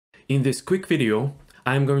In this quick video,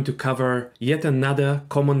 I'm going to cover yet another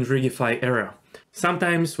common Rigify error.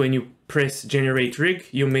 Sometimes when you press generate rig,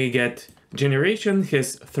 you may get generation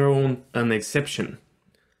has thrown an exception.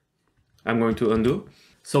 I'm going to undo.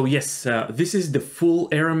 So yes, this is the full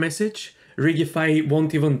error message. Rigify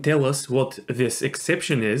won't even tell us what this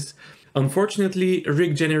exception is. Unfortunately,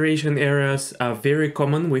 rig generation errors are very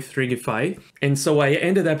common with Rigify, and so I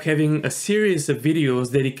ended up having a series of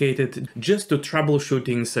videos dedicated just to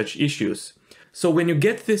troubleshooting such issues. So when you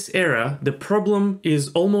get this error, the problem is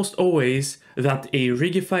almost always that a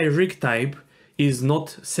Rigify rig type is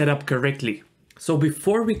not set up correctly. So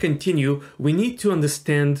before we continue, we need to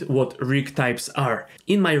understand what rig types are.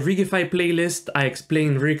 In my Rigify playlist, I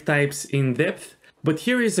explain rig types in depth, but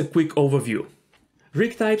here is a quick overview.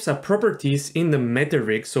 Rig types are properties in the meta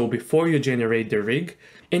rig, so before you generate the rig,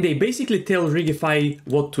 and they basically tell Rigify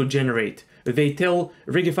what to generate. They tell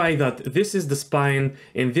Rigify that this is the spine,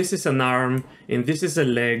 and this is an arm, and this is a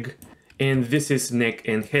leg, and this is neck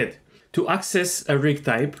and head. To access a rig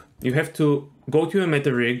type, you have to go to a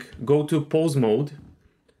meta rig, go to pose mode,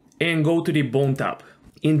 and go to the bone tab.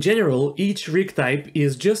 In general, each rig type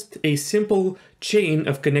is just a simple chain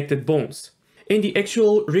of connected bones. And the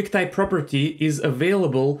actual rig type property is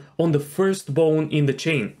available on the first bone in the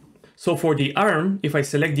chain. So for the arm, if I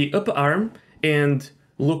select the upper arm and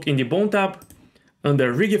look in the bone tab,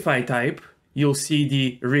 under Rigify type, you'll see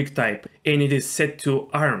the rig type, and it is set to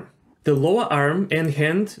arm. The lower arm and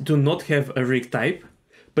hand do not have a rig type,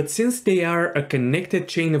 but since they are a connected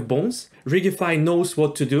chain of bones, Rigify knows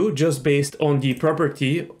what to do just based on the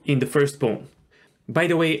property in the first bone. By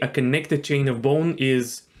the way, a connected chain of bone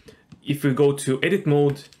is, if we go to edit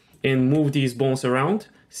mode and move these bones around,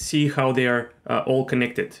 see how they are all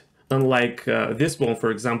connected. Unlike this bone, for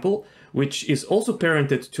example, which is also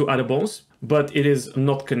parented to other bones, but it is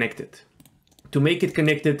not connected. To make it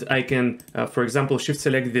connected, I can, for example, shift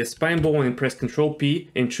select the spine bone and press Ctrl P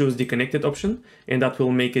and choose the connected option, and that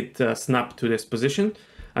will make it snap to this position.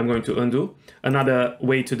 I'm going to undo. Another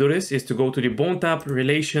way to do this is to go to the bone tab,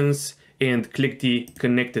 relations, and click the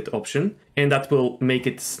connected option, and that will make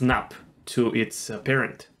it snap to its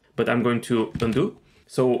parent. But I'm going to undo.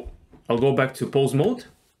 So I'll go back to pose mode.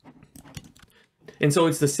 And so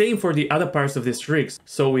it's the same for the other parts of this rig.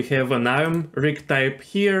 So we have an arm rig type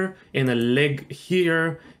here, and a leg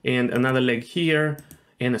here, and another leg here,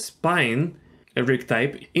 and a spine rig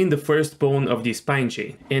type in the first bone of the spine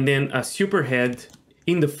chain, and then a super head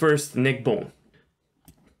in the first neck bone.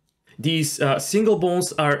 These single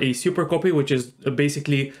bones are a super copy, which is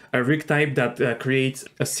basically a rig type that creates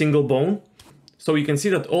a single bone. So you can see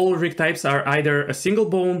that all rig types are either a single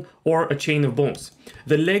bone or a chain of bones.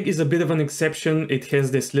 The leg is a bit of an exception. It has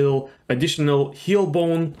this little additional heel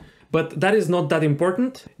bone, but that is not that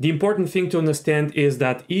important. The important thing to understand is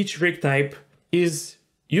that each rig type is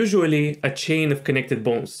usually a chain of connected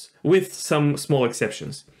bones, with some small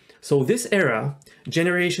exceptions. So this error,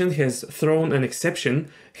 generation has thrown an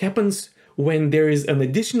exception, happens when there is an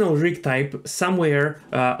additional rig type somewhere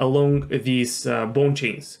along these bone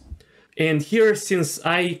chains. And here, since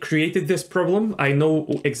I created this problem, I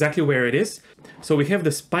know exactly where it is. So we have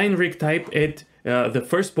the spine rig type at the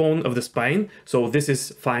first bone of the spine. So this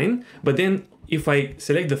is fine. But then if I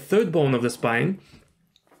select the third bone of the spine,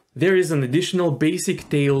 there is an additional basic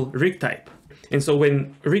tail rig type. And so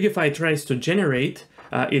when Rigify tries to generate,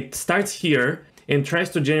 it starts here and tries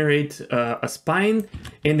to generate a spine,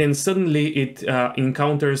 and then suddenly it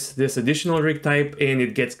encounters this additional rig type and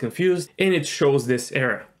it gets confused and it shows this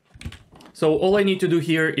error. So all I need to do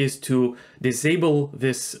here is to disable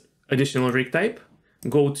this additional rig type,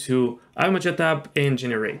 go to Armature tab and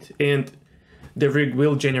generate, and the rig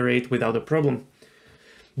will generate without a problem.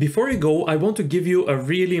 Before I go, I want to give you a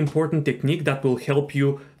really important technique that will help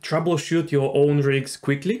you troubleshoot your own rigs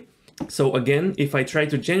quickly. So again, if I try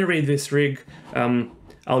to generate this rig,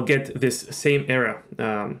 I'll get this same error.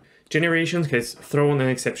 Generation has thrown an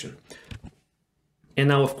exception. And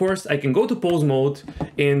now, of course, I can go to pose mode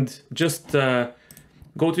and just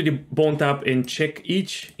go to the bone tab and check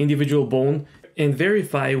each individual bone and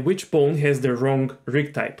verify which bone has the wrong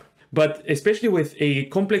rig type. But especially with a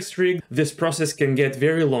complex rig, this process can get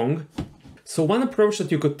very long. So one approach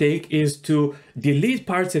that you could take is to delete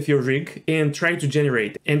parts of your rig and try to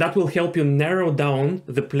generate. And that will help you narrow down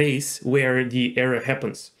the place where the error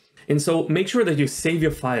happens. And so make sure that you save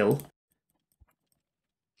your file.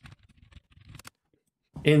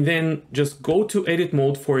 And then just go to edit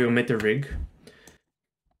mode for your meta rig.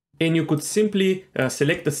 And you could simply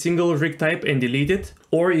select a single rig type and delete it.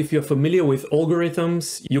 Or if you're familiar with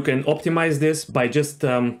algorithms, you can optimize this by just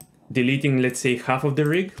deleting, let's say, half of the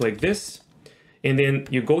rig like this. and then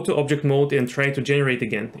you go to object mode and try to generate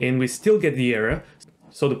again, and we still get the error.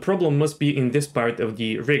 So the problem must be in this part of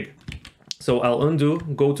the rig. So I'll undo,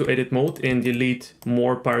 go to edit mode and delete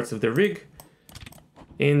more parts of the rig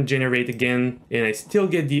and generate again, and I still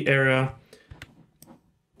get the error.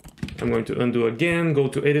 I'm going to undo again, go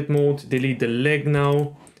to edit mode, delete the leg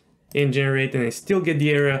now and generate, and I still get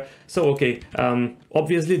the error. So okay,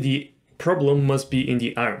 obviously the problem must be in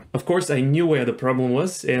the arm. Of course, I knew where the problem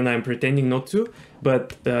was and I'm pretending not to,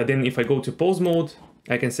 but then if I go to pose mode,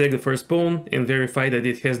 I can select the first bone and verify that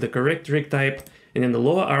it has the correct rig type, and then the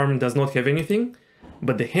lower arm does not have anything,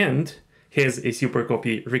 but the hand has a super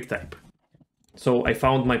copy rig type. So I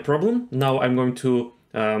found my problem. Now I'm going to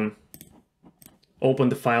open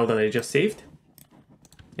the file that I just saved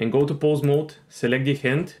and go to pose mode, select the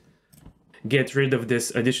hand, get rid of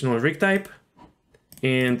this additional rig type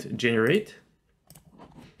and generate.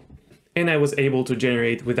 And I was able to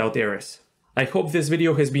generate without errors. I hope this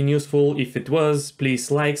video has been useful. If it was,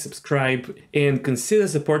 please like, subscribe, and consider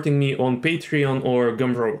supporting me on Patreon or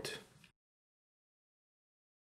Gumroad.